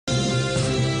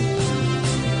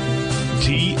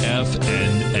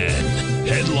TFNN.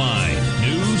 Headline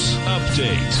News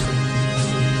Update.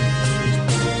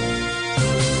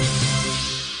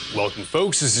 Welcome,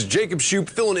 folks. This is Jacob Shoup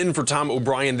filling in for Tom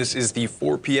O'Brien. This is the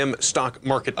 4 p.m. stock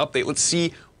market update. Let's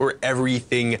see where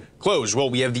everything closed. Well,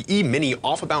 we have the E-mini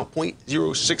off about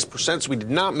 0.06%, so we did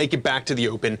not make it back to the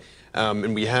open,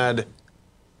 and we had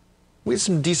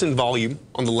some decent volume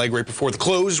on the leg right before the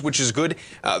close, which is good.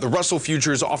 The Russell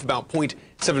futures off about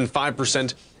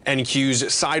 0.75%,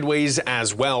 NQs sideways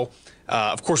as well.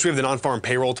 Of course, we have the non-farm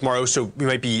payroll tomorrow, so we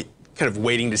might be kind of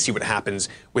waiting to see what happens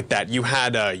with that. You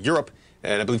had Europe,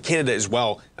 and I believe Canada as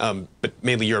well, but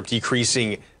mainly Europe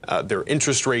decreasing their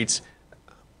interest rates,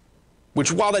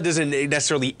 which, while that doesn't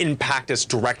necessarily impact us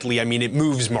directly, I mean, it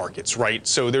moves markets, right?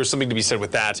 So there's something to be said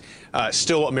with that.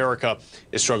 Still, America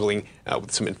is struggling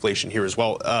with some inflation here as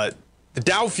well. The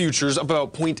Dow futures up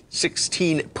about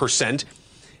 0.16%.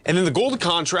 And then the gold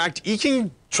contract eking,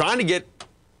 trying to get,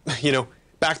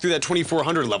 back through that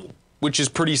 2,400 level, which is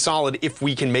pretty solid if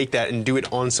we can make that and do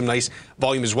it on some nice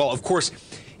volume as well. Of course,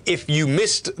 if you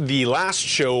missed the last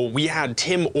show, we had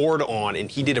Tim Ord on, and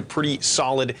he did a pretty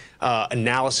solid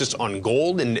analysis on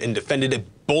gold and defended a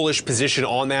bullish position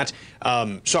on that.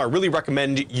 So I really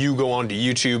recommend you go on to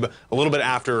YouTube a little bit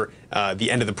after the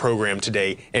end of the program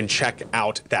today and check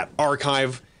out that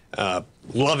archive.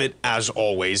 Love it as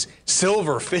always.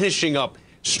 Silver finishing up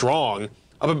strong,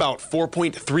 up about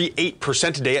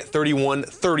 4.38% today at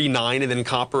 31.39, and then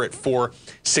copper at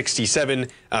 4.67.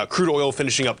 Crude oil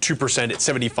finishing up 2% at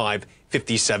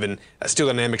 75.57. Steel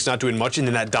Dynamics not doing much, and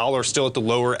then that dollar still at the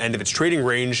lower end of its trading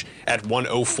range at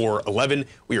 104.11.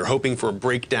 We are hoping for a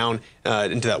breakdown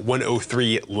into that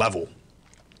 103 level.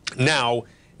 Now,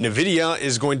 NVIDIA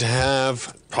is going to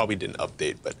have, probably didn't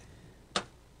update, but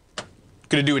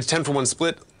going to do its 10-for-1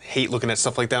 split. Hate looking at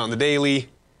stuff like that on the daily.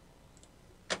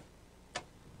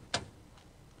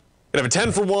 Gonna have a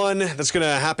 10-for-1. That's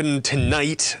gonna happen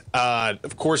tonight.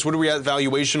 Of course, what are we at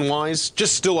valuation-wise?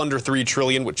 Just still under $3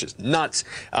 trillion, which is nuts.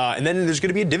 And then there's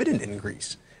gonna be a dividend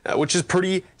increase, which is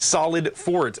pretty solid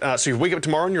for it. So you wake up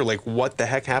tomorrow and you're like, what the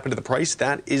heck happened to the price?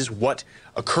 That is what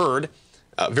occurred.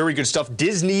 Very good stuff.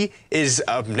 Disney is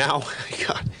now,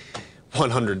 God,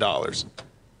 $100.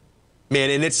 Man,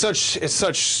 and it's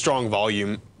such strong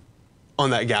volume on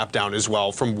that gap down as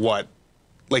well from what?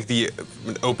 Like the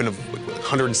open of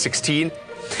 116.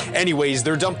 Anyways,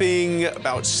 they're dumping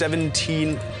about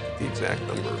 17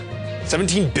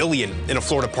 billion in a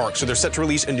Florida park. So they're set to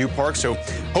release a new park. So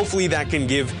hopefully that can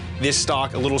give this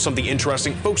stock a little something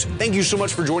interesting. Folks, thank you so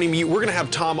much for joining me. We're going to have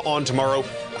Tom on tomorrow.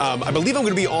 I believe I'm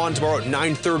going to be on tomorrow at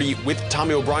 9:30 with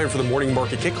Tommy O'Brien for the morning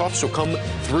market kickoff. So come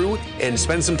through and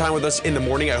spend some time with us in the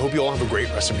morning. I hope you all have a great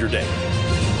rest of your day.